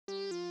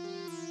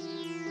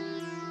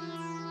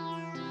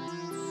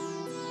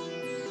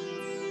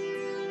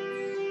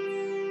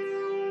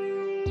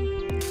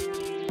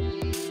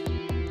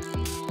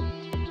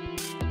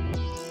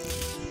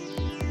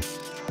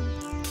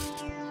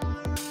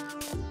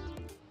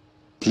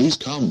Please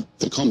come.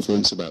 The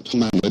conference about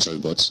humanoid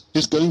robots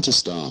is going to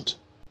start.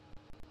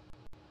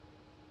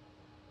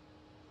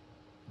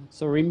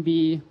 So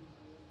REEM-B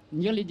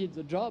nearly did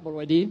the job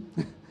already.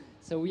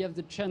 So we have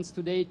the chance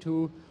today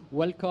to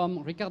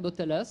welcome Ricardo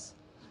Teles.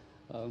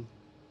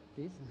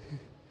 Please.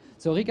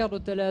 So Ricardo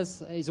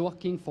Teles is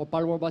working for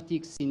Pal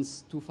Robotics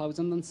since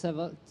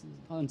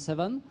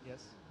 2007.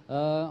 Yes.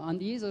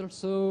 And he is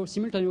also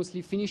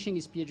simultaneously finishing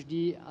his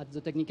PhD at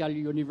the Technical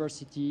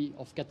University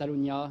of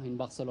Catalonia in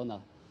Barcelona.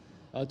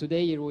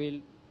 Today he will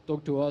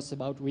talk to us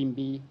about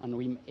REEM-B and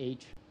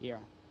REEM-H here.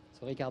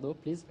 So Ricardo,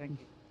 please. Thank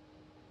you.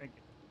 Thank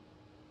you.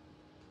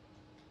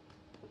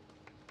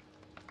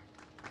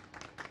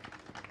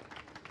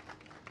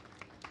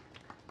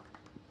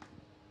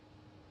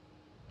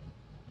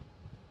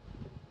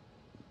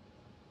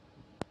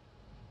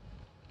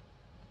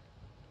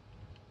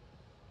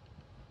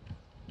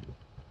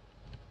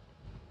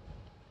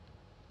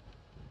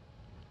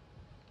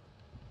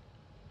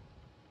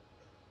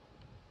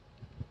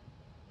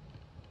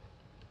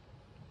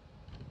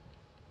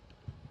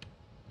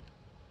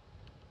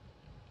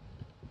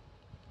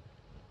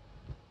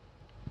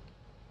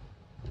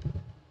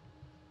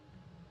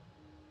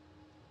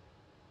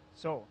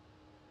 So,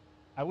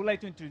 I would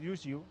like to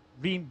introduce you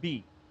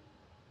REEM-B.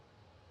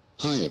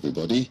 Hi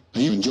everybody,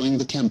 are you enjoying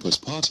the campus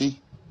party?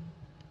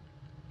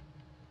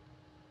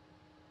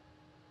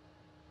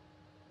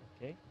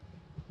 Okay.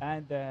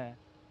 And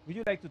would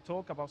you like to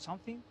talk about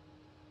something?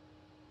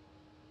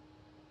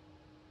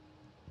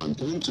 I'm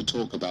going to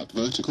talk about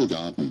vertical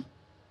garden.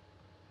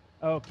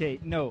 Okay,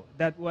 no,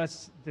 that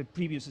was the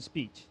previous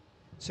speech.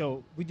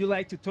 So, would you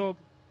like to talk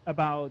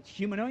about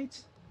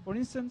humanoids, for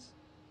instance?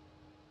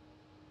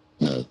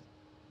 No.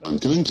 I'm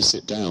going to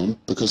sit down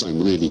because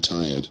I'm really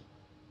tired.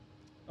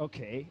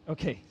 Okay,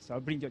 okay, so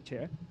I'll bring your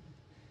chair.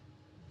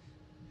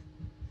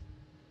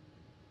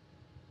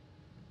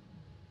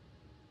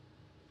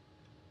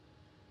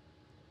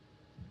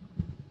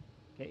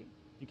 Okay,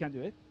 you can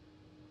do it.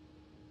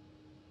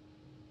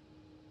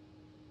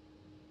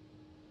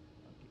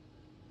 Okay.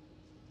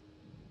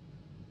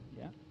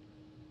 Yeah.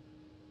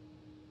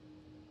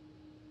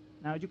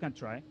 Now you can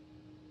try.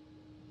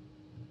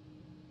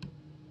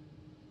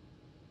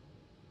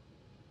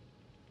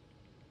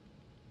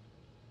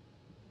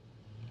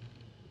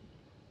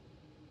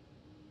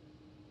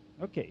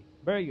 Okay,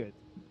 very good.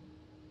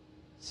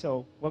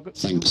 So,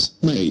 Thanks,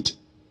 mate.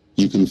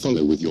 You can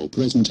follow with your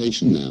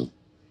presentation now.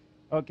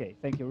 Okay,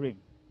 thank you, Reem.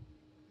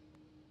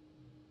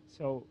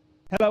 So,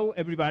 hello,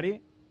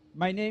 everybody.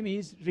 My name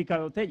is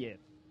Ricardo Teles.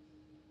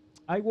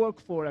 I work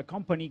for a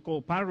company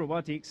called Pal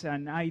Robotics,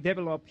 and I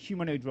develop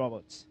humanoid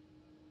robots.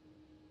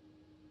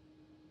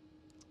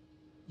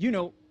 You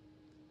know,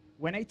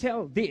 when I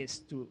tell this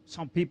to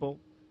some people,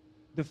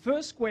 the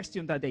first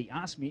question that they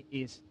ask me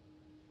is,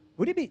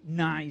 would it be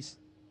nice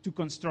to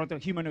construct a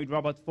humanoid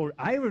robot for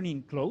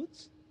ironing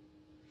clothes?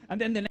 And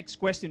then the next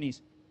question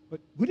is, but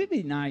would it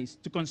be nice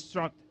to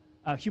construct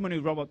a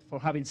humanoid robot for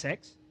having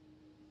sex?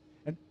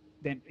 And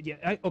then,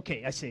 yeah,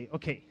 okay, I say,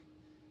 okay,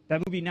 that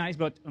would be nice,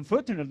 but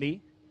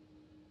unfortunately,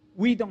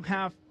 we don't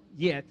have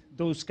yet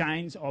those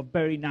kinds of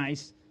very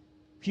nice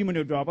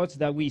humanoid robots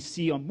that we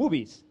see on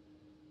movies.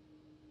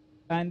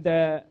 And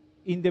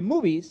in the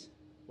movies,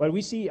 what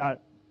we see are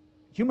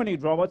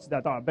humanoid robots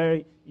that are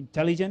very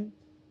intelligent.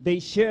 They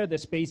share the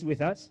space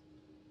with us,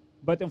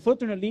 but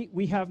unfortunately,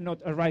 we have not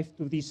arrived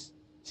to this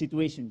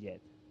situation yet.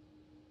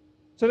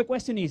 So the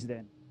question is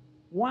then,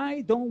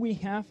 why don't we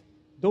have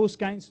those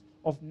kinds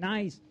of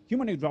nice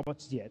humanoid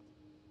robots yet?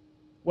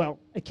 Well,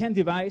 I can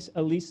devise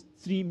at least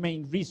 3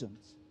 main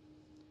reasons.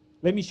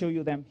 Let me show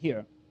you them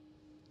here.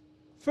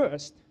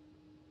 First,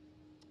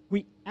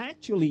 we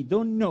actually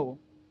don't know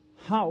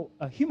how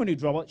a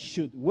humanoid robot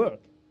should work.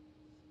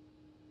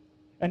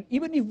 And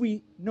even if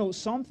we know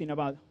something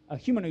about a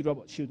humanoid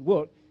robot should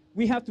work,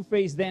 we have to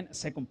face then a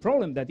second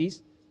problem, that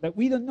is that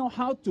we don't know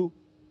how to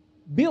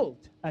build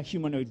a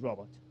humanoid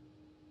robot.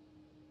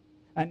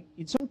 And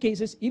in some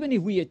cases, even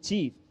if we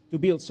achieve to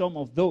build some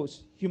of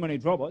those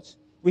humanoid robots,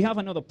 we have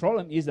another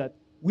problem, is that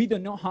we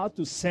don't know how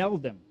to sell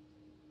them.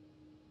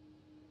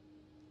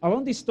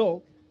 Along this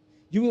talk,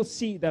 you will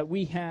see that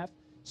we have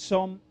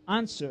some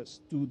answers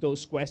to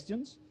those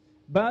questions,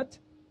 but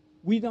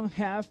we don't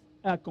have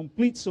a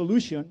complete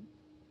solution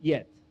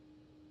yet.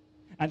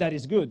 And that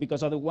is good,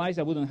 because otherwise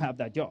I wouldn't have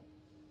that job.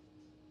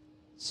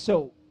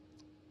 So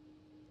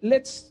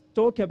let's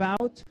talk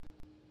about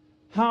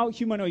how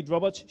humanoid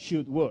robots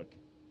should work.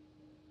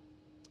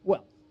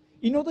 Well,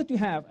 in order to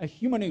have a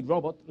humanoid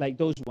robot like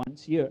those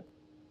ones here,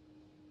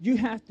 you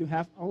have to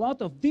have a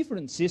lot of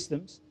different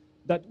systems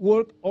that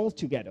work all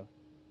together.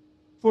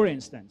 For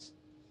instance,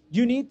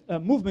 you need a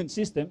movement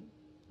system,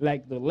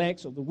 like the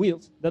legs or the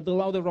wheels, that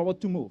allow the robot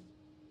to move.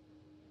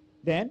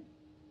 Then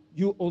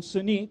you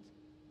also need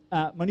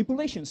a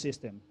manipulation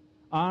system,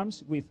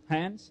 arms with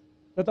hands,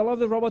 that allow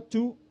the robot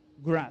to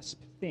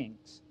grasp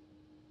things.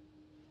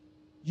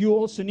 You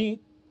also need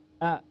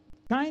a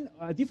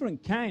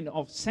different kind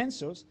of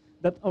sensors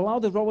that allow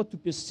the robot to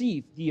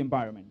perceive the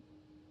environment.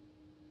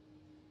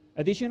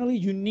 Additionally,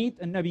 you need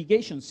a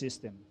navigation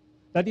system.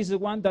 That is the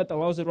one that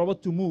allows the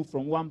robot to move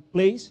from one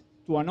place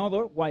to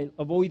another while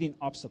avoiding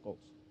obstacles.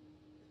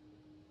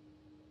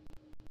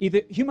 If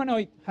the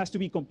humanoid has to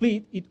be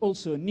complete, it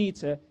also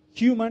needs a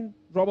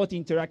human-robot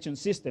interaction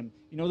system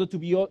in order to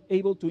be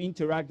able to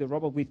interact the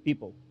robot with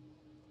people.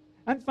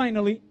 And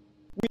finally,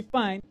 we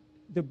find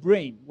the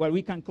brain, what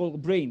we can call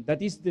brain.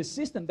 That is the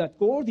system that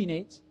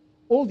coordinates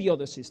all the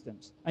other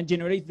systems and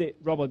generates the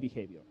robot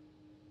behavior.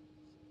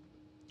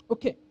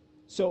 Okay,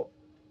 so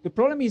the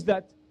problem is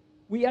that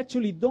we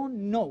actually don't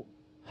know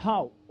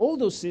how all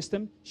those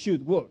systems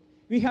should work.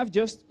 We have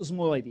just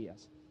small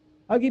ideas.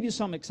 I'll give you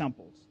some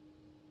examples.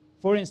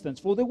 For instance,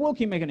 for the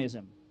walking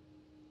mechanism,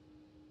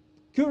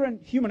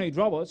 current humanoid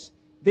robots,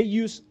 they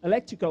use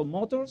electrical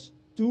motors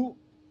to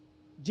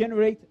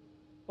generate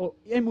or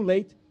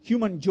emulate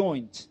human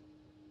joints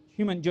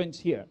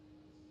here.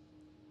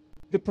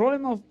 The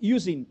problem of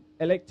using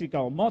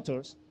electrical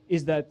motors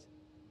is that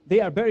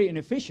they are very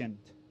inefficient,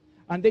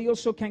 and they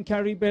also can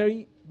carry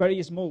very,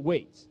 very small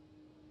weights.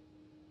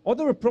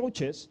 Other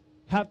approaches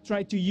have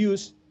tried to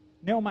use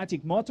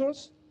pneumatic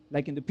motors,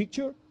 like in the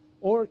picture,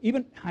 or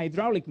even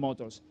hydraulic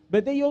motors,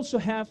 but they also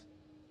have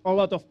a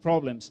lot of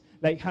problems,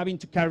 like having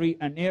to carry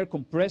an air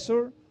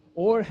compressor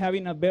or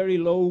having a very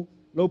low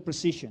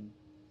precision.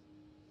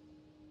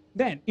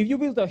 Then, if you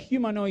build a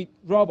humanoid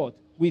robot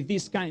with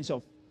these kinds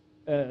of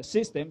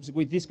systems,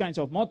 with these kinds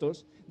of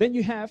motors, then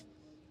you have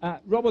a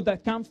robot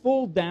that can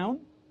fall down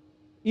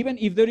even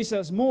if there is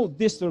a small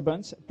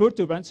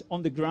perturbance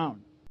on the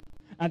ground.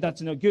 And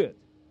that's not good.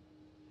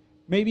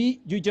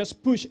 Maybe you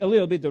just push a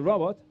little bit the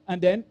robot,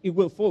 and then it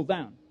will fall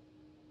down.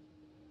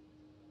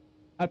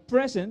 At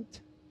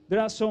present, there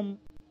are some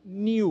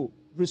new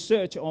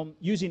research on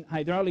using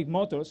hydraulic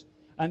motors,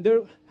 and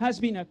there has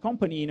been a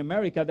company in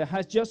America that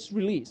has just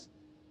released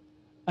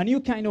a new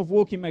kind of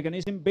walking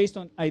mechanism based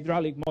on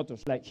hydraulic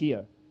motors, like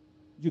here,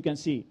 you can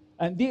see.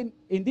 And then,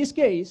 in this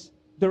case,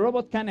 the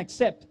robot can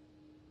accept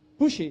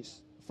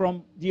pushes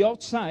from the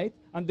outside,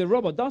 and the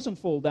robot doesn't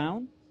fall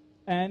down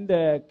and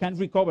can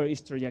recover its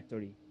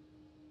trajectory.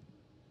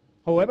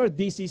 However,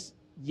 this is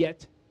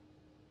yet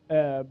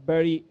in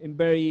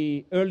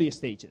very early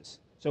stages.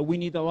 So we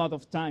need a lot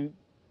of time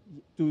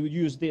to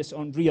use this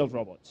on real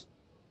robots.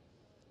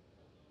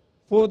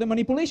 For the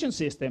manipulation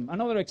system,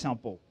 another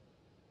example.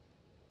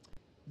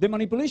 The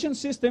manipulation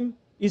system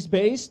is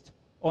based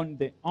on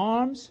the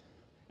arms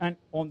and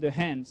on the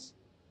hands.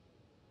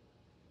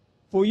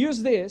 For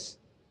use this,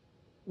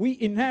 we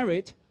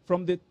inherit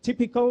from the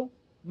typical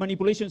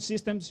manipulation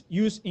systems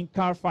used in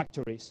car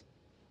factories.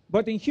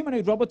 But in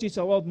humanoid robots, it's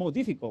a lot more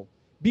difficult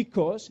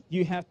because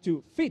you have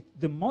to fit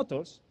the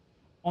motors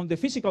on the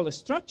physical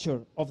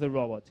structure of the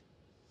robot.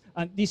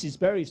 And this is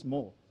very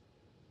small.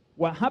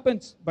 What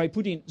happens by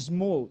putting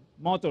small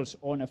motors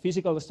on a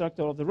physical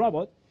structure of the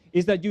robot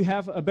is that you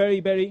have a very,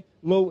 very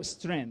low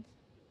strength.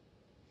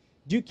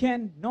 You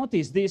can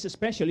notice this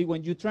especially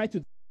when you try to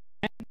the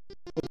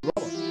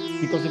robot,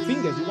 because the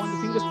fingers, you want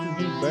the fingers to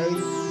be very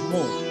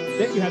small.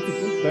 Then you have to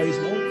put very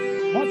small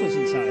motors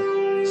inside.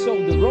 So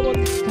the robot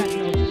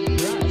cannot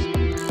grasp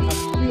a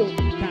real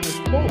kind of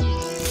ball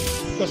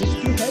because it's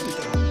too heavy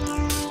for it.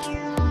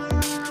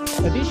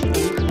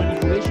 Additionally, in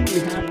manipulation, we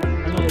have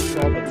another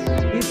problem.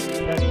 Is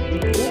that in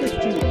order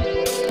to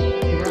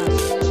grasp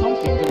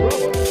something, the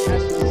robot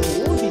has to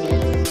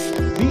coordinate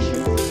vision,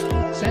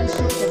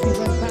 sensors of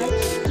different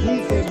types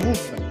with the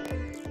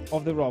movement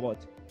of the robot.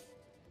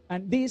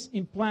 And this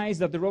implies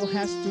that the robot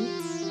has to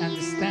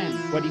understand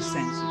what is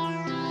sensing.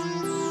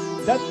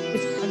 That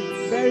is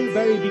a very,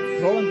 very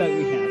big problem that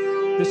we have.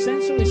 The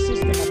sensory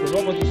system of the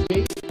robot is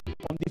based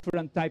on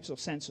different types of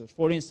sensors.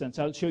 For instance,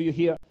 I'll show you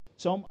here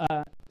some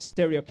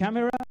stereo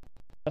camera,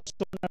 a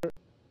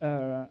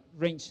sonar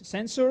range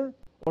sensor,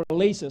 or a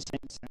laser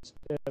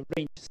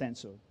range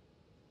sensor.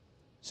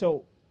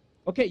 So,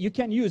 okay, you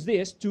can use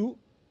this to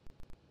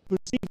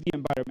perceive the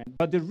environment.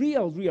 But the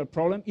real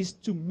problem is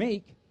to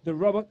make the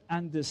robot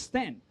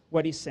understand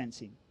what is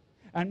sensing.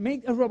 And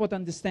make a robot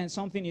understand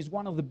something is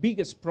one of the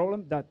biggest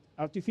problems that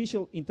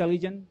artificial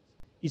intelligence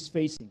is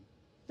facing.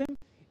 Then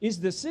is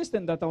the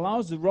system that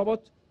allows the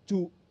robot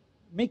to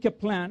make a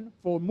plan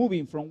for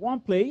moving from one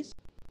place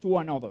to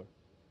another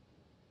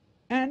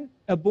and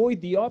avoid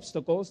the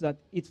obstacles that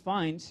it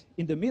finds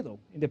in the middle,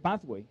 in the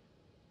pathway.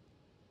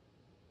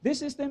 These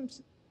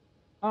systems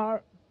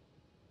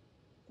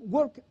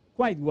work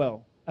quite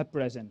well at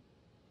present,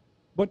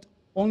 but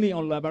only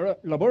on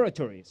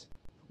laboratories.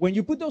 When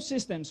you put those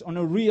systems on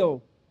a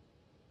real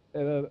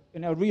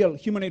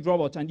humanoid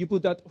robot, and you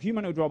put that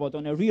humanoid robot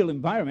on a real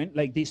environment,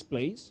 like this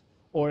place,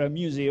 or a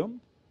museum,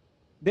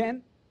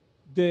 then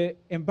the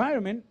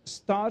environment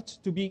starts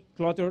to be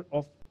cluttered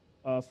of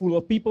full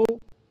of people,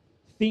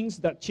 things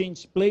that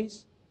change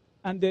place,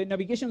 and the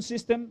navigation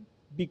system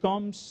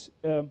becomes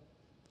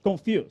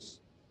confused.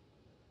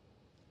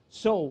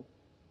 So,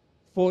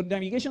 for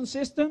navigation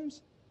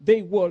systems,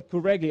 they work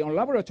correctly on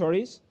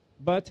laboratories,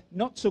 but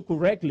not so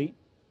correctly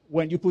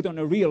when you put on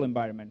a real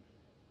environment.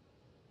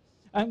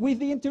 And with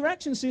the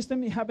interaction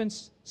system, it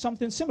happens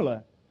something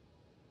similar.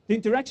 The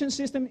interaction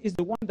system is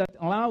the one that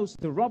allows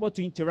the robot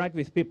to interact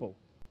with people.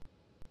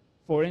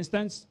 For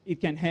instance,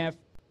 it can have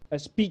a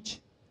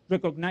speech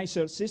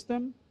recognizer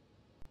system,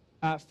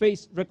 a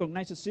face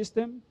recognizer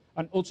system,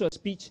 and also a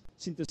speech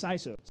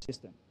synthesizer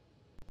system.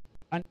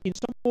 And in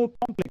some more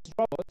complex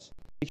robots,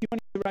 the human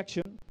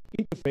interaction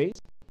interface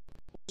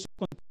also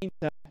contains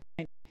a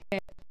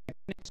head that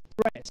can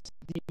express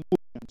the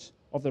emotions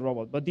of the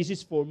robot. But this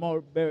is for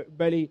more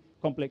very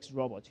complex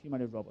robots,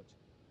 humanoid robots.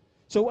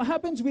 So what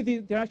happens with the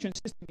interaction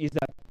system is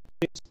that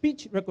the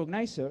speech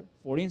recognizer,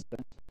 for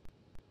instance,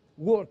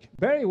 work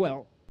very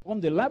well on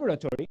the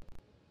laboratory,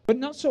 but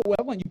not so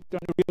well when you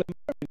put on a real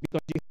environment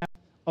because you have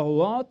a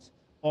lot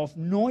of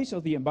noise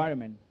of the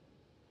environment.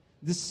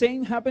 The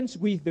same happens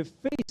with the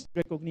face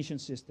recognition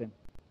system.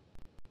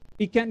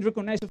 It can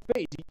recognize a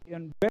face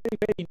in very,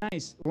 very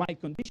nice light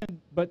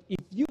conditions, but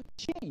if you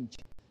change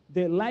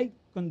the light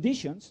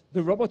conditions,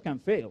 the robot can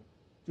fail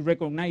to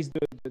recognize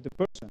the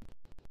person.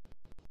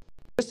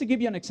 Just to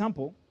give you an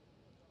example,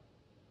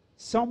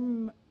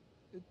 some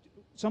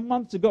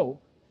months ago,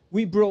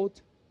 we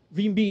brought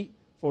REEM-B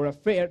for a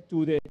fair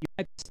to the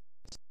United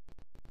States.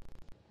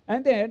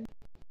 And then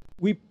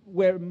we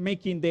were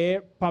making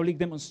there public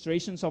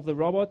demonstrations of the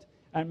robot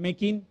and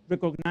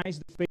recognize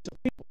the face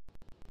of people.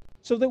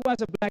 So there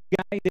was a black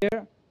guy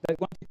there that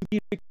wanted to be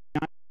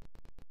recognized.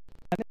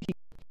 And then he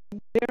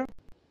came there,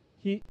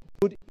 he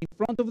put in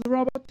front of the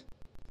robot,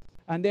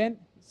 and then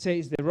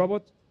says the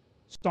robot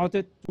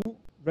started to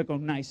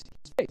recognize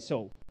his face.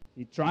 So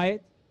he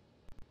tried,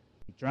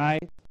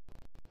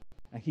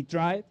 and he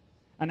tried.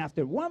 And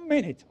after 1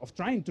 minute of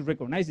trying to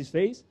recognize his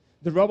face,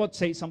 the robot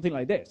says something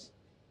like this.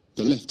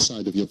 The left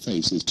side of your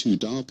face is too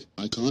dark.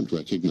 I can't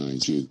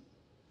recognize you.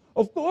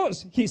 Of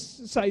course, his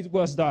side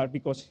was dark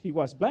because he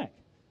was black.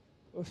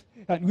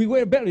 And we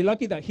were very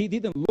lucky that he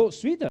didn't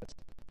lose with us.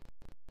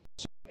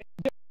 So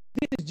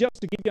this is just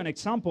to give you an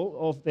example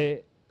of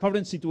the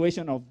current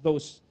situation of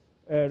those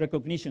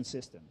recognition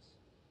systems.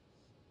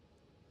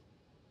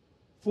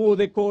 For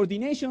the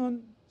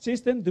coordination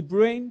system, the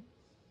brain,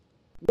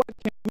 what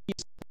can we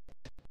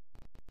expect?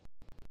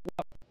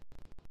 Well,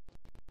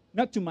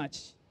 not too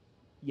much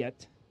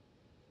yet.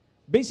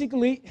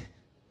 Basically,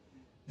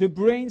 the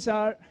brains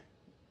are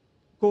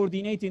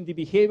coordinating the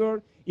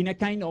behavior in a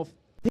kind of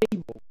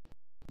table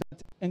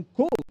that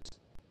encodes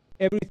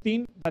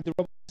everything that the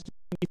robot has to do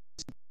in different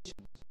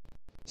situations.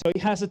 So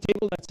it has a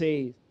table that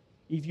says,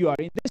 if you are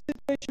in this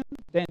situation,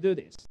 then do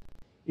this.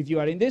 If you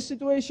are in this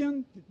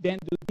situation, then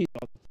do this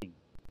other thing.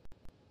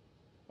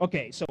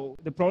 Okay, so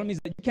the problem is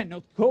that you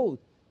cannot code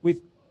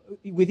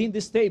within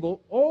this table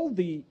all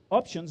the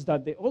options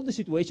all the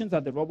situations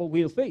that the robot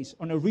will face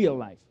on a real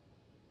life.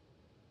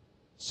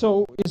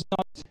 So it's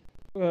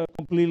not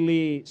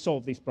completely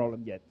solved this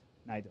problem yet,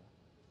 neither.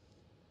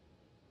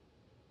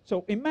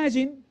 So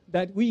imagine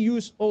that we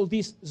use all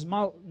this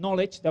small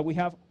knowledge that we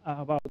have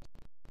about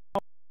how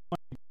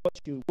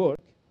robots should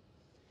work,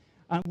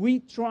 and we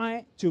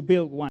try to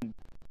build one.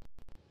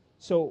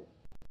 So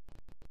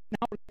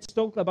now let's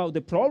talk about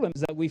the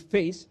problems that we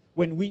face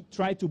when we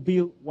try to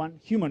build one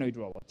humanoid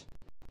robot.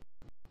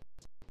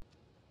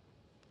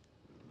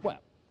 Well,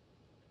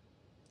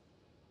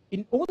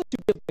 in order to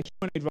build a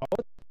humanoid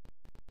robot,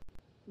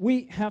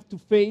 we have to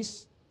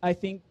face, I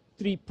think,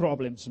 3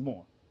 problems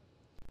more.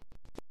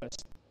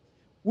 First,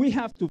 we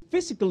have to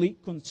physically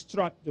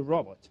construct the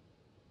robot,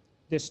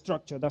 the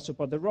structure that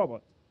supports the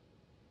robot.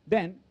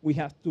 Then we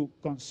have to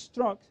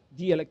construct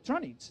the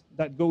electronics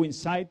that go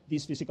inside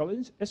this physical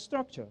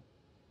structure.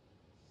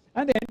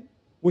 And then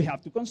we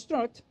have to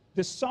construct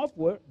the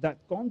software that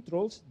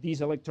controls these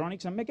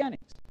electronics and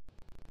mechanics.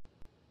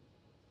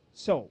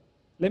 So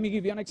let me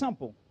give you an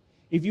example.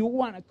 If you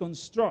want to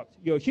construct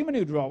your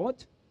humanoid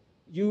robot,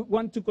 you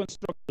want to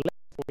construct a leg,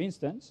 for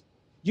instance,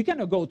 you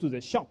cannot go to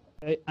the shop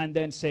and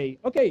then say,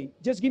 okay,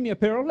 just give me a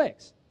pair of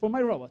legs for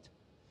my robot.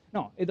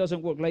 No, it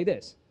doesn't work like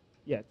this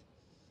yet.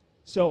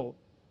 So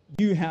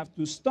you have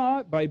to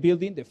start by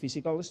building the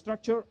physical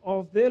structure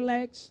of the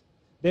legs,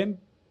 then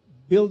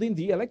building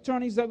the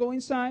electronics that go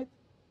inside,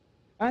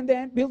 and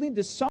then building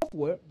the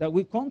software that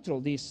will control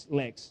these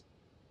legs.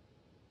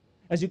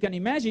 As you can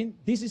imagine,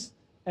 this is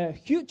a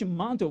huge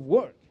amount of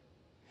work.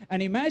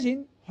 And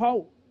imagine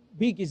how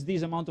big is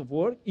this amount of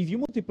work if you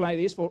multiply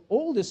this for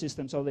all the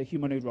systems of the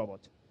humanoid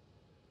robot.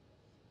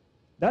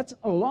 That's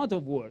a lot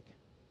of work.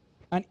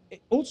 And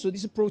also,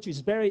 this approach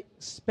is very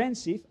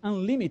expensive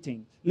and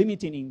limiting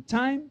in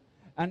time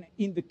and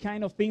in the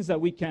kind of things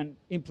that we can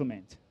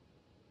implement.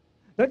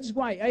 That is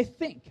why I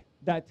think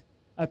that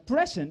at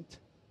present,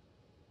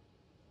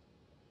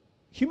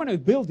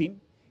 humanoid building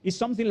is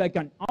something like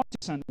an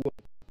artisan work.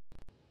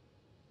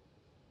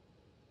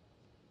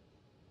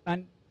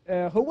 And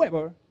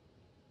however,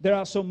 there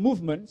are some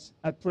movements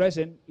at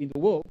present in the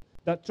world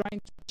that are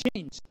trying to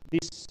change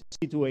this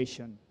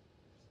situation.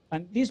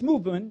 And these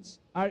movements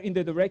are in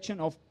the direction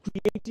of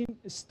creating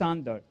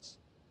standards.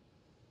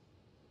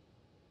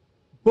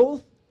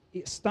 Both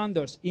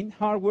standards in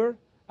hardware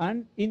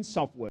and in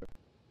software.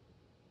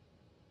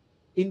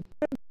 In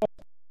terms of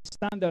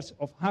standards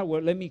of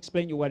hardware, let me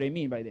explain you what I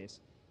mean by this.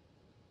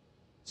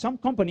 Some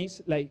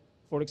companies, like,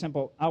 for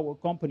example, our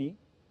company,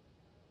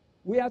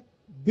 we are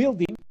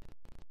building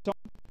some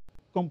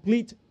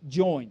complete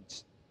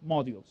joints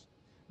modules.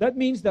 That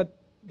means that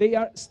they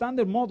are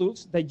standard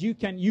modules that you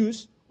can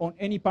use on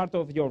any part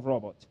of your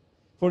robot.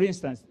 For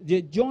instance,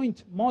 the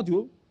joint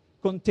module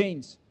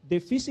contains the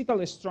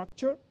physical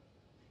structure,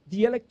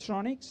 the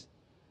electronics,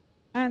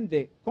 and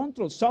the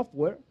control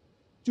software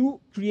to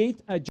create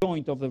a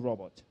joint of the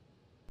robot.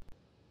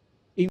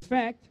 In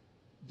fact,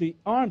 the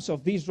arms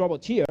of this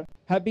robot here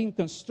have been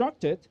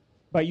constructed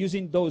by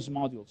using those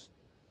modules.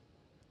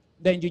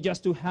 Then you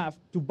just have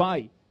to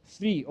buy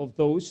 3 of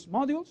those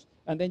modules,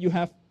 and then you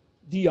have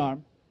the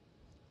arm.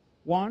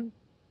 1,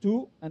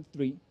 2, and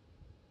 3.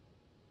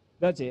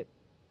 That's it.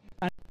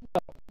 And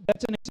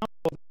that's an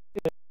example of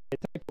the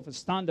type of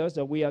standards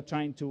that we are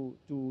trying to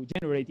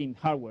generate in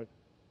hardware.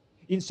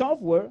 In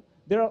software,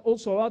 there are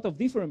also a lot of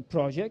different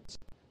projects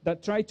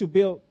that try to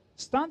build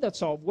standard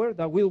software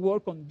that will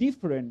work on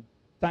different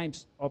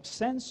types of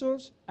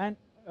sensors and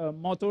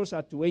motors,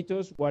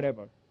 actuators,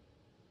 whatever.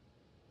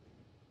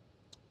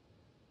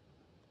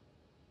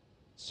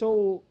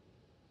 So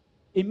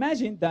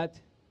imagine that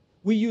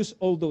we use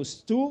all those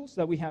tools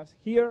that we have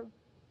here,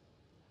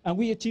 and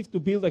we achieve to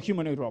build a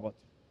humanoid robot.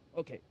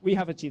 Okay, we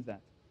have achieved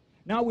that.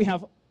 Now we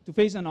have to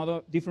face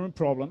another different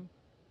problem.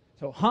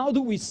 So how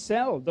do we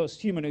sell those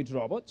humanoid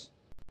robots?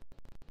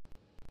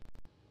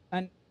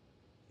 And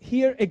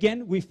here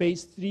again, we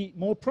face 3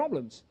 more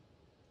problems.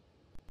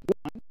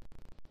 One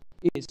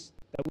is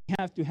that we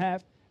have to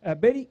have a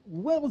very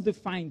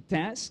well-defined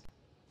task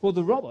for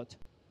the robot.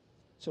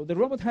 So the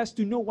robot has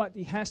to know what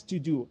it has to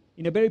do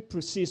in a very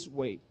precise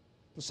way.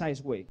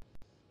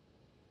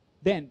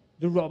 Then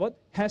the robot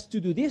has to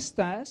do this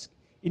task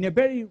in a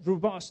very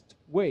robust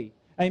way.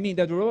 I mean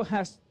that the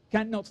robot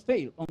cannot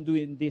fail on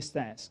doing this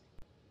task.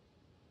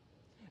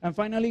 And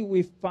finally,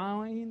 we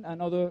find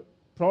another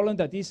problem,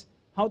 that is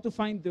how to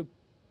find the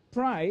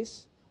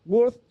price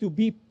worth to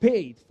be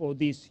paid for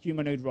this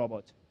humanoid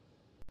robot.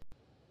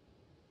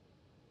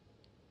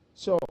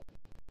 So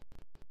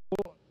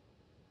for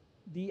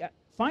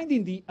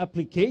finding the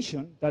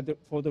application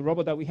for the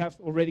robot that we have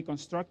already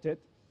constructed,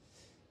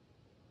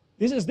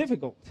 this is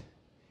difficult.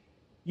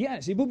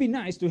 Yes, it would be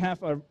nice to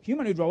have a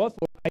humanoid robot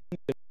for having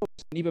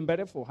jokes, and even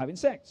better for having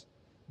sex.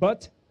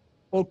 But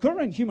our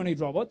current humanoid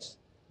robots,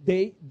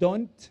 they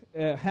don't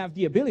have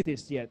the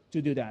abilities yet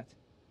to do that.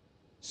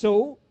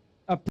 So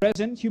at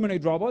present,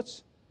 humanoid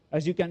robots,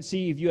 as you can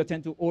see if you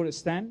attend to our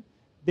stand,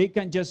 they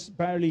can just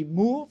barely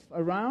move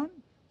around,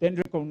 then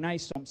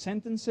recognize some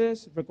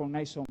sentences,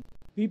 recognize some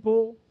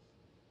people,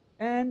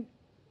 and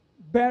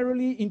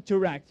barely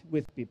interact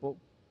with people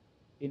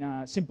in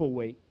a simple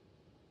way.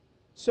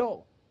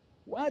 So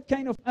what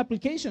kind of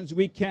applications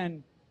we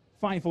can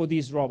find for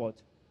this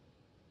robot?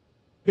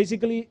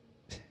 Basically,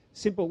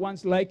 simple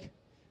ones like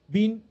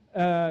being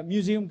a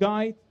museum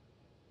guide,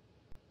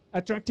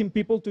 attracting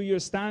people to your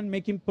stand,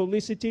 making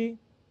publicity,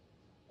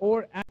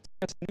 or acting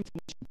as an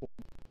information point.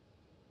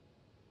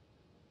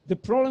 The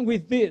problem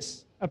with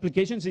these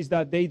applications is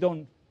that they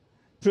don't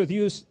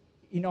produce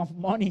enough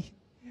money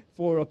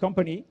for a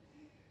company,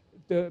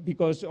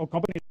 because our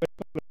company is very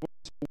popular,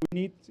 so we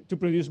need to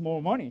produce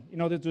more money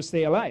in order to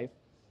stay alive.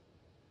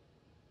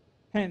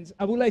 Hence,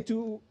 I would like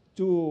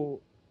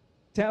to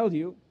tell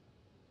you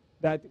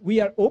that we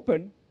are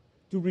open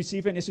to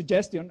receive any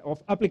suggestion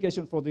of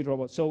application for the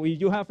robot. So if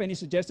you have any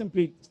suggestion,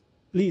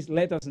 please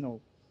let us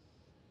know.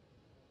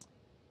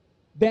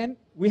 Then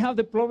we have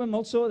the problem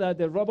also that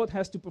the robot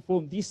has to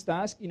perform this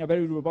task in a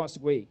very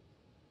robust way.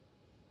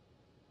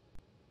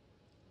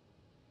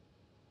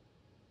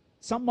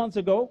 Some months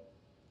ago,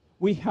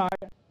 we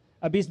hired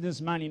a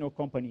businessman in our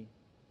company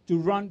to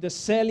run the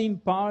selling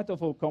part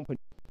of our company.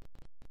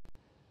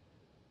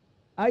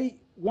 I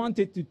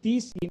wanted to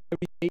tease him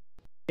every day,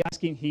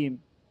 asking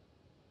him,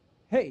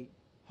 hey,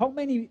 how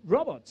many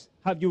robots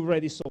have you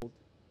already sold?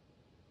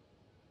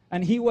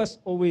 And he was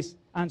always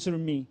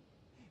answering me,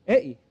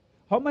 hey,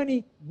 how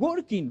many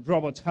working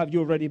robots have you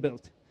already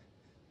built?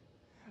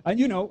 And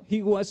you know,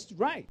 he was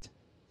right.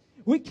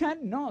 We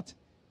cannot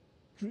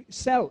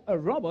sell a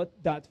robot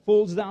that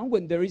falls down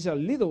when there is a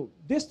little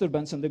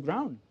disturbance on the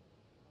ground.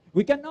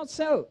 We cannot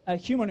sell a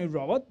humanoid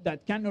robot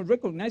that cannot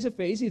recognize a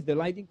face if the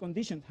lighting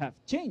conditions have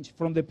changed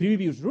from the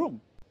previous room.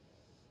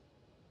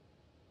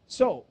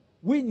 So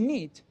we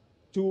need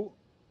to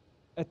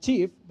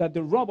achieve that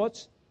the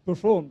robots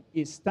perform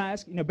its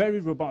task in a very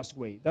robust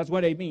way. That's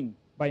what I mean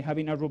by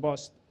having a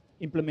robust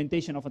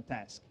implementation of a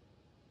task.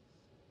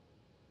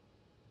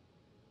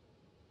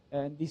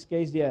 In this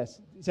case, yes,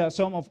 these are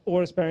some of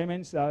our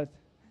experiments that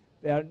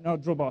they are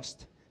not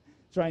robust,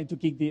 trying to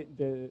kick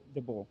the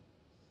ball.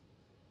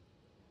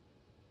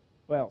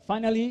 Well,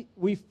 finally,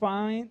 we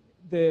find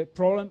the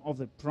problem of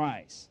the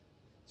price.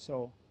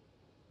 So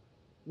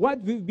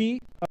what would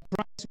be a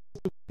price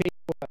to pay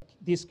for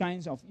these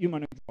kinds of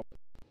humanoid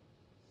robots?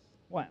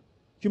 Well,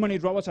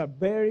 humanoid robots are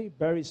very,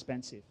 very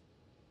expensive.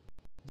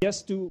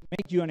 Just to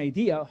make you an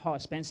idea of how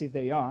expensive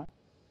they are,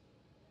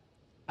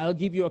 I'll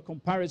give you a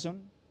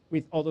comparison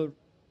with other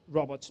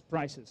robots'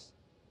 prices.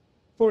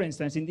 For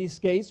instance, in this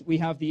case, we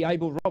have the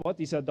Aibo robot.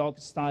 It's a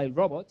dog-style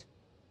robot.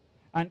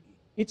 And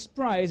its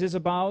price is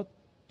about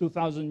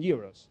 2,000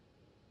 euros.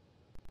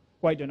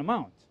 Quite an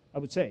amount, I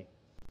would say.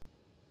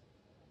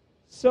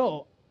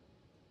 So,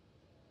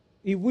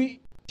 if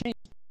we change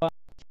to a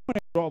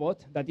humanoid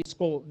robot that is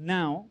called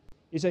Now,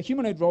 it's a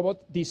humanoid robot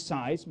this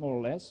size, more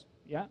or less,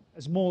 yeah,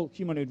 a small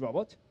humanoid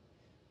robot.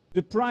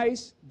 The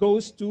price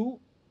goes to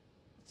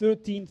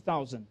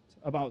 13,000,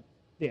 about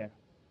there.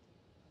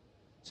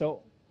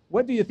 So,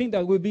 what do you think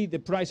that will be the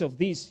price of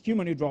this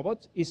humanoid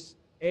robot? Is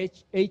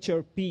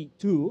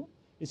HRP2.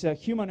 It's a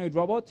humanoid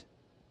robot,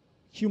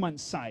 human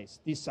size,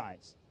 this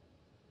size.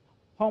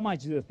 How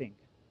much do you think?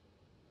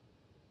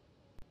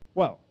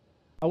 Well,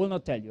 I will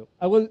not tell you.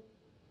 I will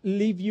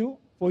leave you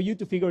for you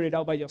to figure it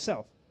out by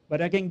yourself.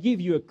 But I can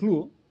give you a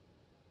clue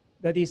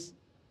that is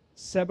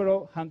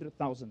several hundred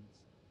thousands.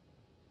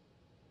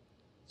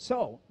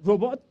 So,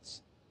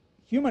 robots,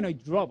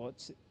 humanoid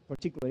robots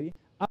particularly,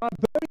 are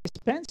very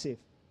expensive.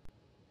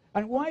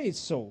 And why is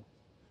so?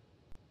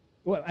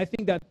 Well, I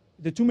think that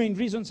the two main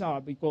reasons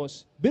are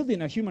because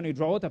building a humanoid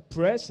robot at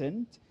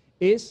present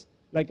is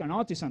like an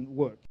artisan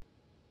work.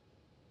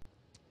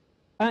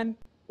 And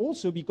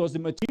also because the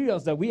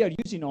materials that we are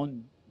using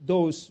on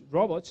those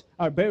robots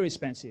are very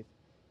expensive,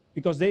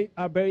 because they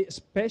are very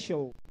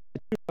special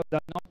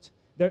materials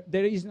that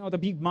there is not a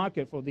big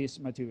market for these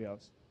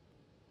materials.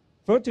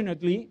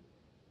 Fortunately,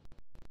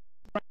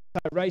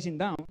 prices are rising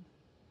down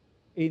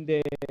in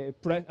the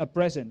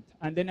present,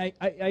 and then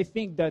I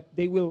think that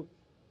they will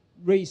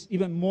raise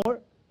even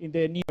more in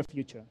the near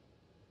future.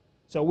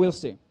 So we'll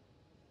see.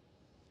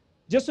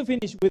 Just to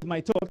finish with my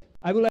talk,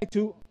 I would like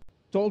to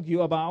talk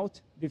you about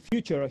the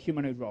future of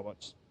humanoid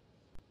robots.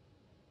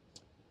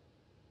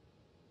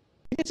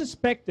 It is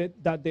expected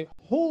that the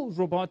whole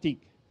robotic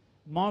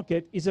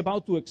market is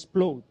about to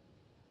explode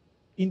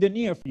in the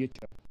near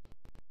future.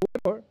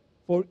 However,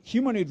 for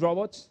humanoid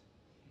robots,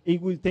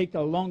 it will take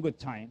a longer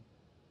time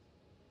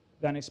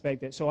than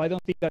expected. So I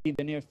don't think that in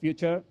the near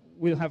future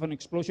we'll have an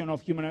explosion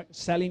of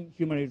selling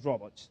humanoid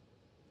robots.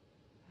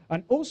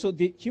 And also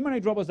the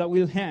humanoid robots that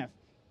we'll have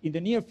in the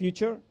near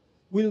future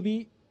will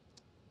be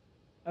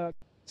a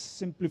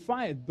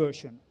simplified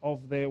version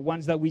of the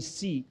ones that we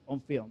see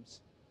on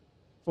films.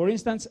 For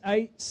instance,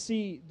 I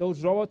see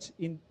those robots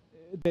in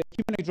the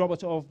humanoid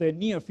robots of the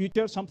near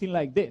future, something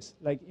like this,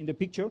 like in the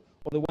picture,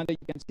 or the one that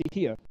you can see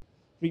here,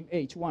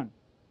 REEM-A1.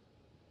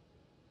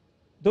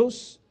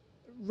 Those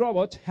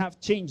robots have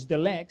changed the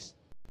legs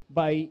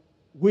by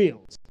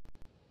wheels.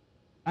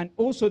 And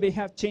also they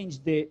have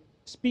changed the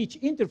speech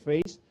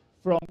interface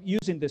from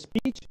using the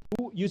speech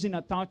to using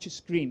a touch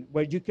screen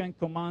where you can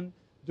command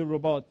the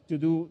robot to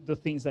do the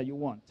things that you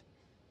want.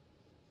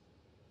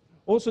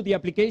 Also, the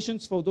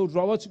applications for those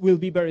robots will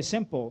be very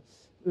simple,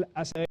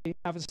 as I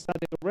have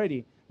started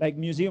already, like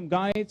museum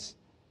guides,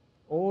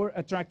 or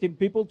attracting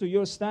people to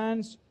your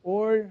stands,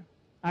 or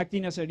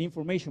acting as an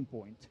information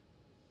point.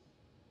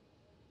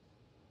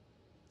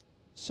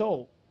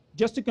 So,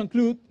 just to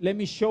conclude, let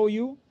me show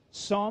you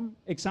some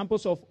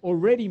examples of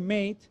already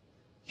made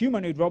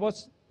humanoid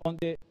robots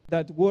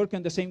that work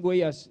in the same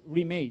way as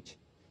REEM-A.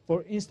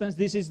 For instance,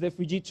 this is the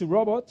Fujitsu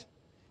robot.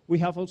 We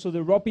have also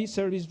the Ropi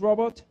service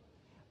robot,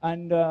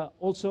 and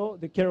also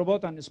the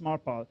K-robot and the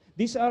Smart Pal.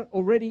 These are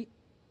already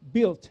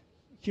built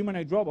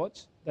humanoid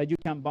robots that you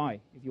can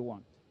buy if you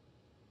want.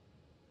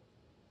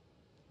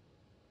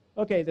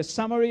 Okay, the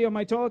summary of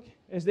my talk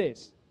is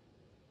this.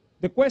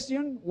 The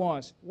question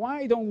was,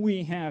 why don't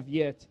we have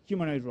yet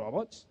humanoid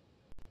robots,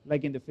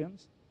 like in the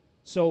films?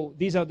 So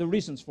these are the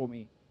reasons for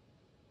me.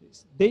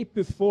 They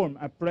perform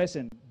at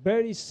present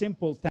very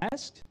simple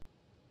tasks,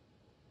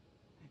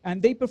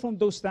 and they perform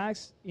those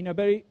tasks in a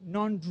very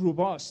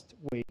non-robust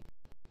way.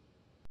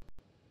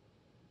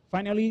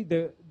 Finally,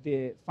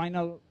 the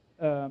final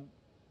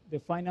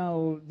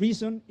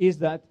reason is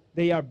that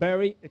they are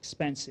very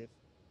expensive.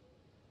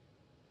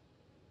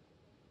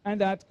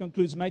 And that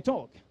concludes my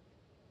talk.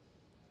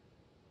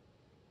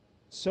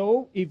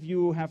 So if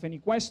you have any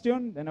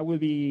question, then I will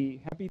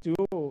be happy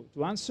to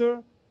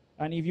answer.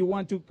 And if you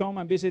want to come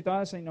and visit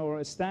us in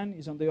our stand,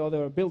 is on the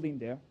other building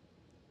there.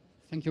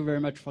 Thank you very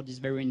much for this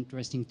very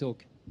interesting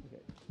talk.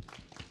 Okay.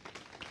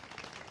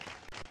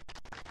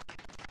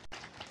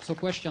 So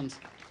questions?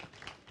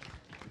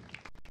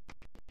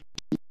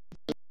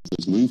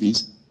 Those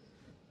movies.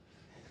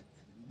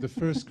 The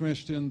first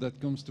question that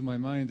comes to my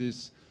mind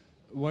is,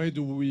 why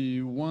do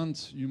we want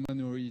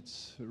humanoid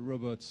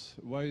robots?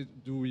 Why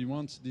do we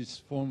want this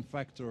form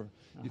factor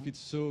if it's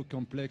so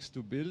complex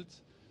to build?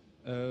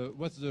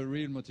 What's the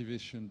real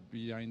motivation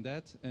behind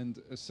that? And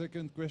a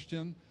second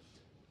question,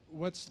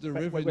 what's the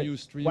revenue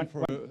stream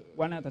for...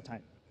 One at a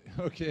time.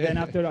 Okay, then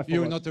after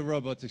you're not a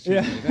robot,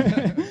 excuse me.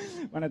 Yeah.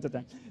 One at a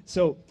time.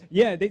 So,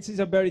 yeah, this is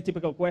a very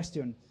typical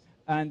question.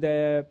 And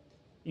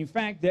in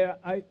fact,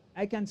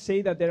 I can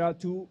say that there are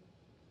two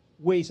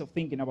ways of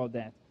thinking about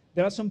that.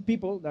 There are some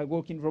people that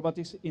work in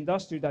robotics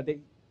industry that they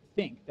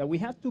think that we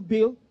have to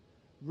build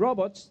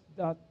robots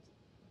that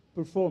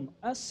perform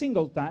a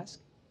single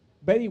task,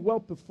 very well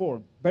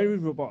performed, very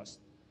robust.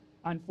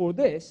 And for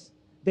this,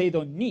 they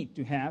don't need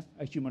to have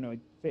a humanoid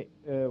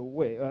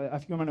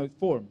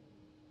form,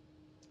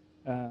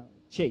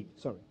 shape,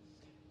 sorry.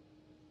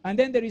 And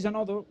then there is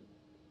another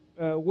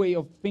way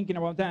of thinking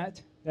about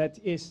that, that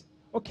is,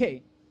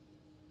 okay,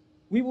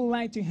 we would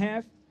like to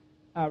have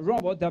a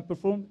robot that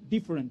performs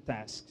different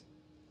tasks,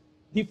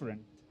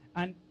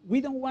 and we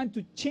don't want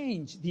to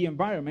change the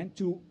environment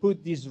to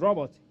put this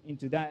robot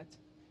into that.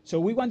 So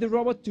we want the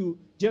robot to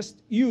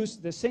just use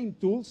the same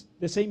tools,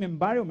 the same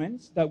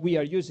environments that we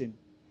are using.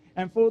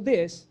 And for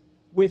this,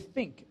 we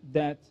think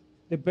that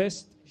the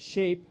best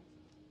shape,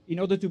 in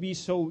order to be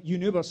so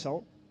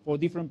universal for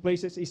different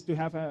places, is to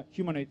have a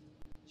humanoid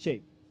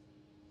shape.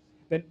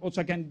 Then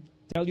also I can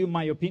tell you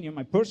my opinion,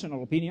 my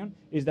personal opinion,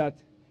 is that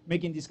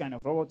making this kind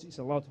of robots is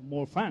a lot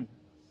more fun.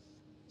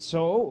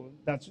 So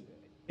that's,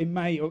 in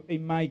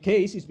my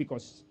case, is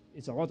because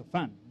it's a lot of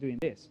fun doing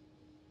this.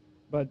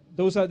 But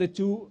those are the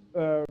two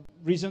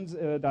reasons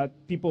that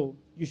people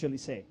usually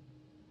say.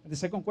 And the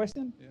second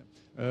question?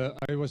 Yeah.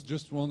 I was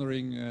just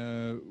wondering,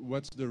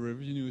 what's the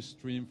revenue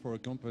stream for a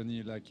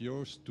company like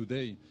yours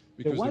today?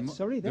 Because the what?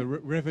 Sorry? The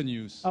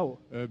revenues. Oh.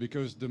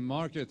 Because the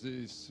market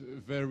is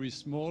very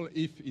small,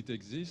 if it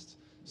exists.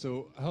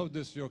 So how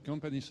does your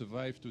company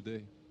survive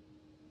today?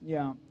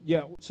 Yeah.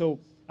 So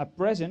at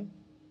present,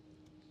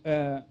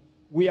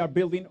 we are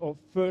building our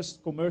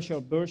first commercial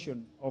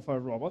version of our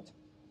robot.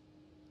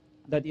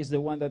 That is the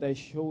one that I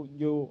showed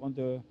you on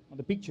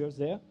the pictures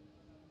there.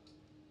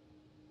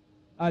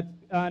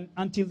 And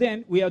until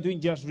then, we are doing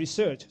just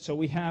research. So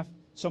we have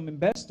some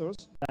investors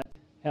that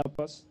help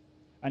us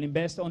and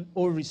invest on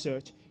our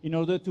research in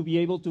order to be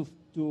able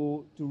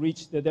to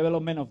reach the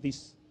development of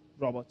this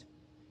robot.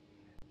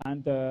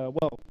 And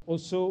well,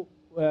 also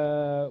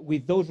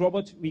with those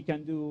robots, we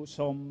can do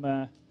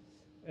some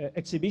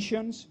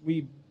exhibitions.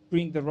 We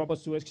bring the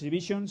robots to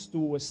exhibitions,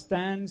 to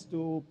stands,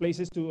 to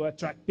places to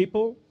attract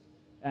people.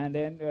 And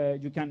then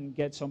you can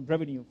get some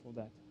revenue for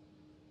that.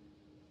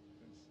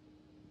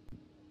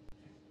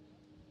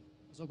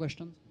 Other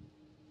questions?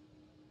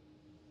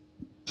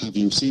 Have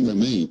you seen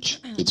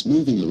MH? It's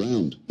moving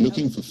around,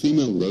 looking for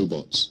female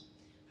robots.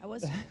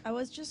 I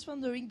was just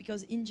wondering,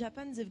 because in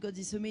Japan they've got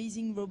this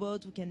amazing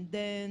robot who can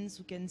dance,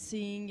 who can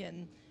sing,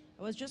 and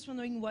I was just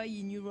wondering why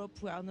in Europe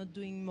we are not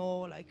doing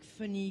more like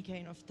funny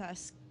kind of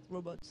task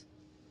robots.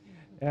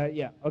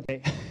 Yeah,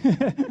 okay.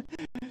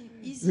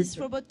 Is this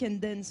robot can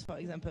dance, for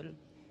example?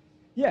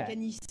 Yeah.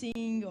 Can he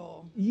sing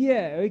or?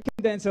 Yeah, he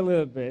can dance a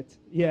little bit,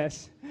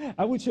 yes.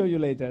 I will show you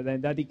later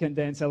then that he can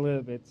dance a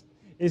little bit.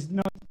 It's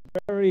not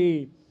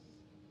very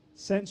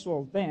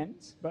sensual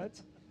dance, but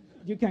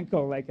you can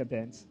call like a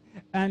dance.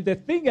 And the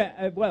thing,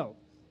 well,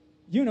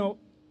 you know,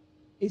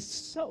 it's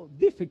so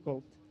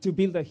difficult to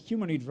build a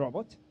humanoid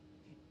robot.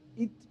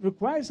 It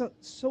requires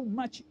so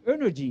much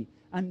energy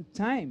and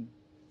time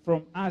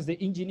from us, the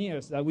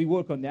engineers that we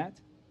work on that,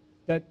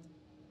 that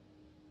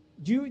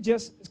you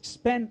just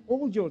spend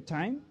all your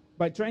time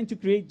by trying to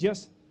create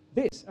just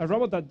this, a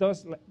robot that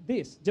does like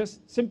this,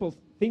 just simple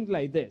things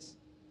like this.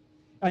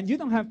 And you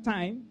don't have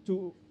time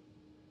to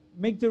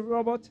make the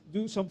robot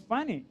do some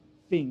funny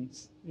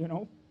things, you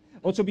know?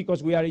 Also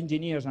because we are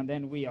engineers and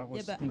then we are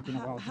always thinking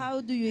about it.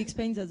 How do you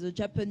explain that the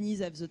Japanese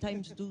have the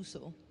time to do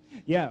so?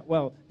 Yeah,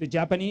 well, the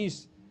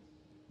Japanese,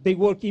 they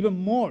work even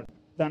more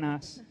than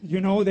us. You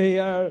know, they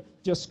are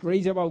just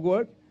crazy about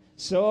work.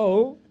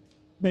 So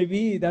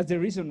maybe that's the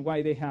reason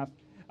why they have.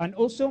 And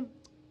also,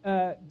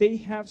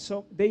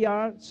 they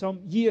are some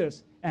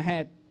years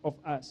ahead of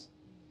us.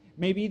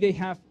 Maybe they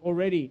have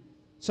already,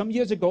 some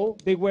years ago,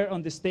 they were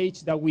on the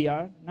stage that we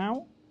are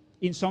now,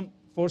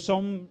 for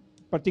some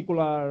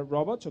particular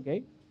robots,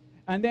 okay?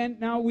 And then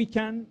now we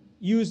can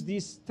use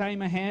this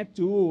time ahead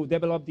to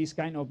develop these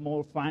kind of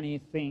more funny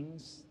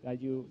things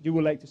that you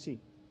would like to see.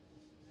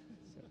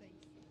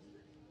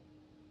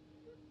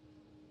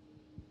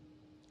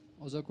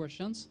 Other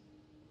questions?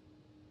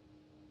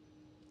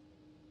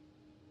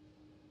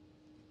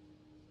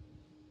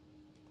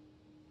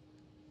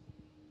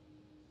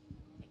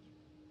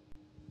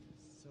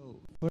 So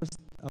first,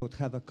 I would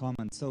have a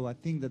comment. So I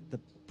think that the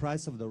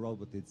price of the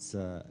robot, it's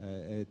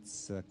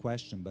a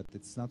question, but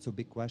it's not so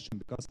big question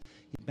because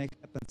it may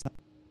happen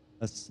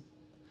as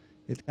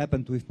it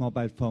happened with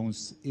mobile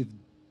phones. If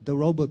the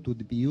robot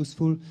would be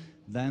useful,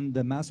 then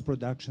the mass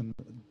production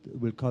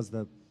will cause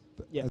the.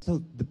 Yes.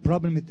 So the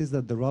problem it is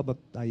that the robot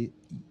are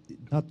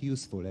not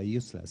useful, are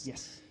useless.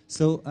 Yes.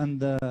 So, and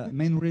the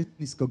main reason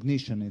is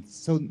cognition.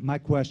 So my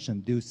question,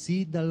 do you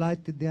see the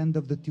light at the end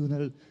of the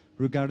tunnel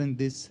regarding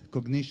this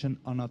cognition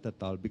or not at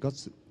all?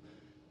 Because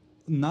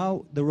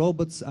now the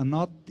robots are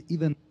not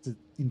even as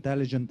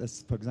intelligent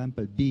as, for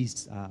example,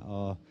 bees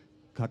or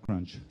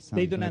cockroach.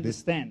 They don't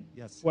understand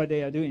what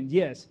they are doing.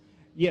 Yes,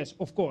 yes,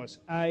 of course.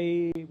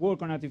 I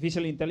work on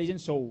artificial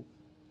intelligence, so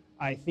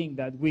I think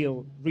that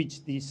we'll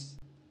reach this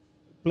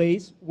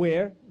place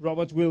where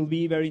robots will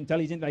be very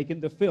intelligent, like in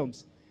the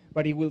films.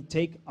 But it will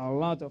take a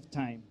lot of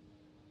time.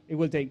 It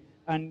will take,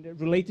 and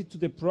related to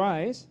the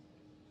price,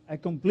 I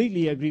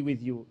completely agree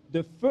with you.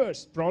 The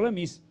first problem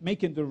is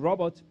making the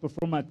robot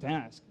perform a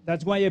task.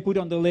 That's why I put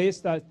on the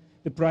list that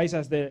the price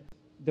as the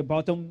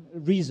bottom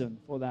reason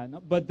for that.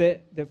 No? But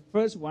the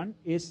first one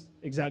is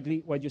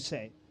exactly what you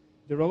say.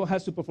 The robot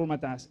has to perform a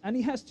task, and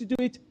it has to do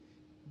it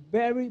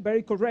very,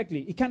 very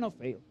correctly. It cannot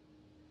fail,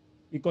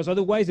 because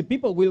otherwise the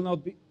people will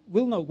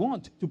not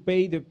want to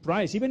pay the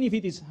price, even if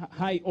it is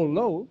high or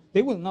low.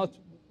 They will not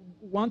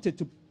want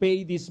to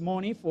pay this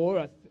money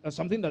for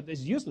something that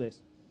is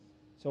useless.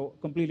 So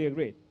completely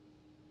agreed.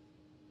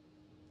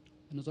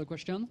 Another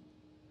question?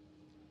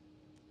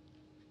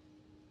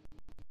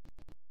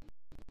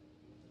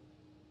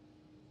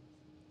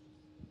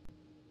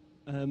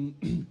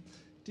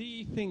 Do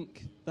you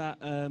think that,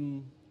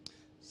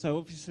 so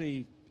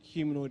obviously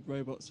humanoid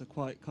robots are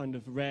quite kind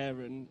of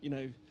rare and, you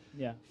know,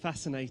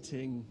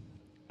 fascinating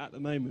at the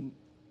moment,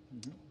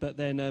 but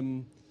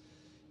then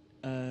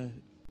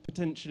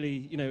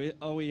potentially, you know,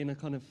 are we in a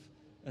kind of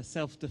a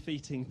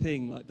self-defeating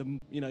thing, like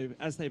you know,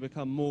 as they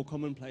become more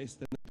commonplace,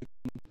 then they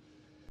become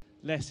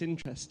less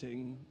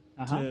interesting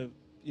to,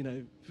 you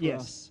know, for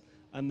us,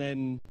 and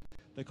then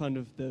the kind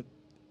of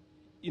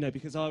you know,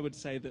 because I would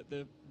say that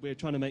we're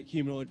trying to make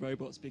humanoid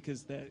robots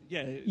because they're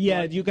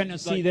like, you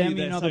cannot see like them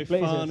in other so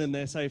places. Fun and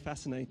they're so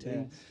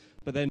fascinating,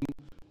 but then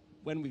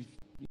when we've,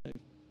 you know,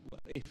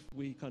 if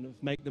we kind of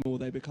make them or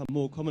they become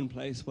more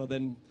commonplace, well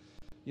then,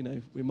 you know,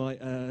 we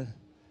might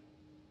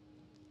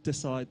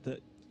decide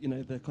that, you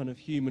know, the kind of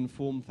human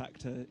form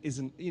factor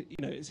isn't, you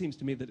know, it seems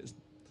to me that it's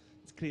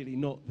clearly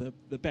not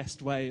the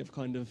best way of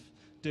kind of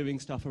doing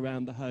stuff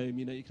around the home.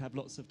 You know, you can have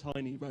lots of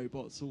tiny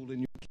robots all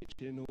in your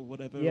kitchen or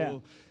whatever.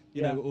 Or,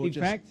 you know, or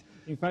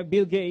in fact,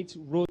 Bill Gates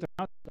wrote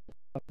a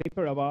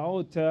paper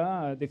about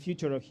the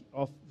future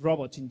of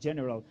robots in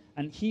general,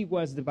 and he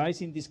was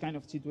devising this kind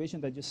of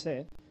situation that you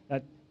said,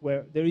 that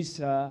where there is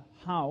a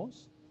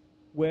house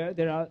where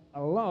there are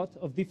a lot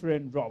of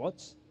different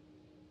robots,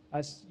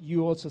 as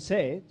you also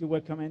said, you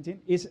were commenting,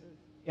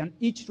 and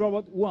each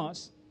robot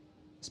was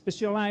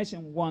specialized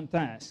in one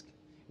task.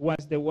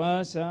 There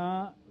was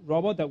a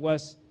robot that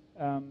was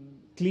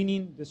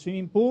cleaning the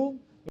swimming pool.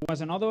 There was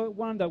another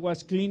one that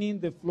was cleaning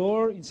the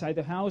floor inside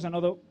the house,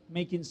 another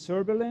making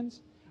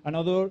surveillance,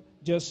 another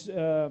just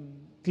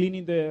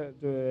cleaning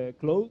the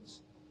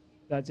clothes.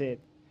 That's it.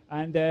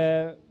 And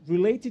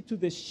related to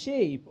the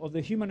shape of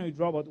the humanoid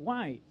robot,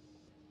 why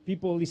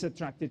people is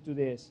attracted to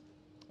this?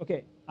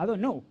 Okay, I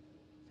don't know.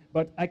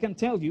 But I can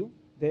tell you,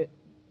 the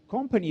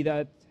company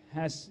that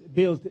has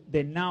built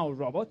the Now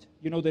robot,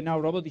 you know the Now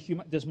robot,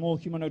 the small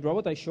humanoid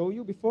robot I showed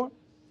you before?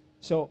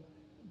 So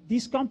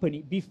this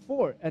company,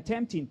 before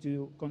attempting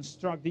to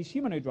construct this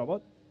humanoid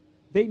robot,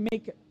 they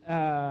make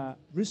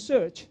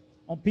research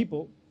on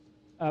people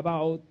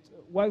about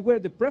what were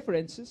the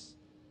preferences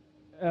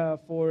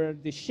for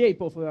the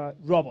shape of a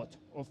robot,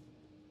 of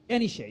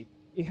any shape.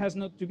 It has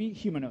not to be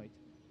humanoid.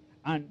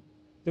 And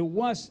there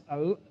was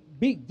a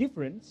big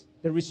difference.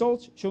 The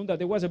results showed that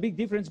there was a big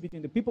difference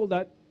between the people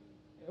that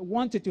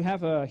wanted to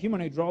have a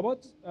humanoid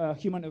robot,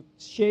 humanoid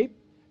shape,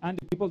 and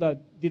the people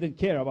that didn't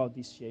care about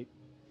this shape.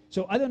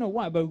 So I don't know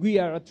why, but we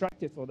are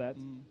attracted for that.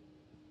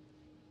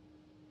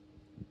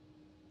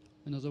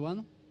 Another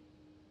one?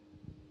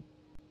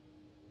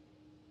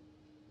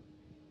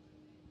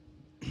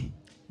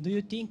 Do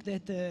you think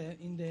that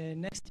in the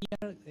next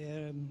year,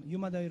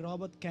 humanoid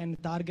robot can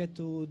target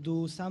to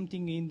do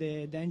something in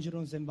the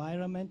dangerous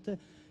environment,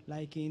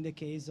 like in the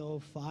case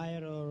of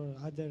fire or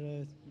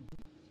other?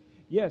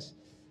 Yes.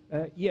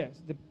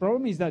 Yes. The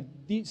problem is that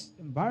these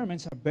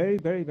environments are very,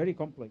 very, very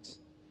complex.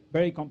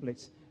 Very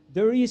complex.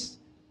 There is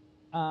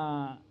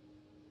a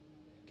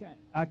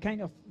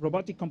kind of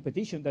robotic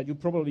competition that you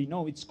probably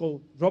know. It's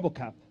called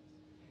RoboCup.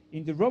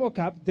 In the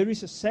RoboCup, there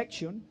is a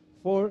section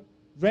for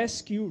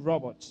rescue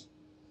robots.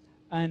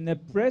 And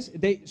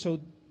so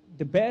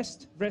the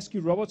best rescue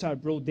robots are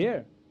brought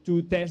there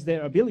to test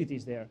their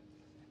abilities there.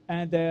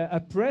 And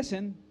at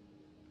present,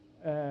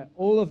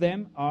 all of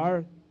them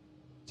are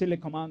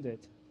telecommanded,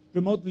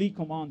 remotely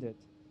commanded.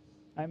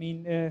 I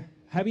mean,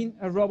 having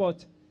a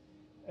robot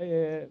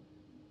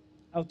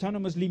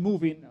autonomously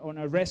moving on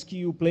a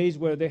rescue place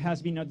where there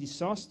has been a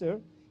disaster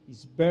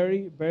is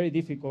very, very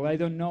difficult. I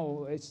don't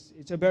know.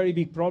 It's a very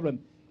big problem.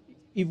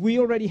 If we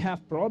already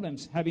have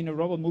problems having a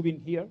robot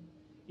moving here,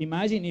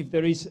 imagine if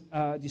there is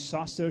a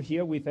disaster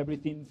here with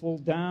everything fall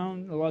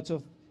down, lots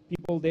of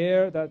people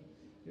there.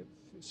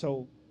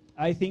 So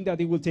I think that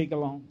it will take a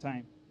long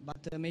time.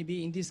 But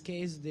maybe in this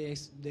case, the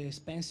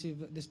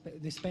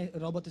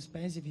robot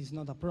expensive is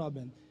not a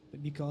problem,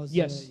 because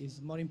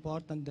it's more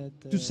important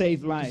that to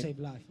save life. To save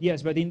life.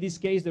 Yes, but in this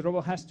case, the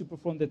robot has to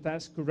perform the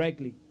task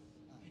correctly.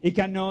 It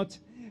cannot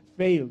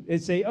fail.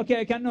 It say, okay,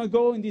 I cannot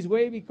go in this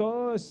way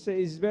because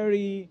it's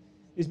very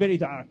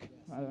dark.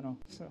 I don't know.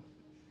 So,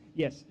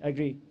 yes, I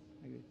agree.